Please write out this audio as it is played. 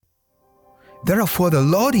Therefore, the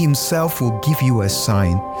Lord himself will give you a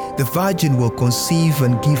sign. The virgin will conceive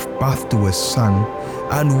and give birth to a son,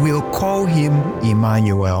 and will call him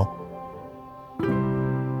Immanuel.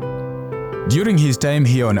 During his time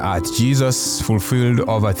here on earth, Jesus fulfilled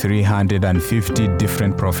over 350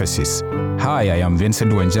 different prophecies. Hi, I am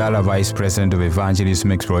Vincent Wanjala, Vice President of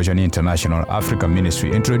Evangelism Explosion International Africa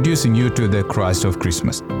Ministry, introducing you to the Christ of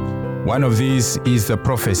Christmas. One of these is the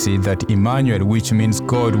prophecy that Immanuel, which means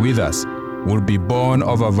God with us, will be born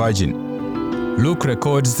of a virgin. Luke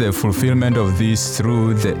records the fulfillment of this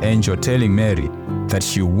through the angel telling Mary that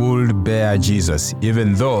she would bear Jesus,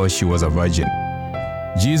 even though she was a virgin.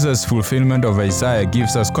 Jesus' fulfillment of Isaiah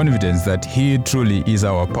gives us confidence that he truly is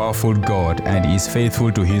our powerful God and is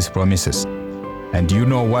faithful to his promises. And you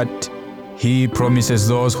know what? He promises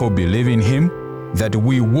those who believe in him that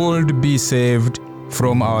we would be saved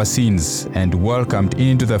from our sins and welcomed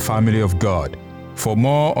into the family of God. For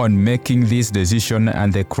more on making this decision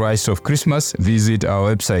and the Christ of Christmas, visit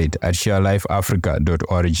our website at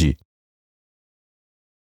sharelifeafrica.org.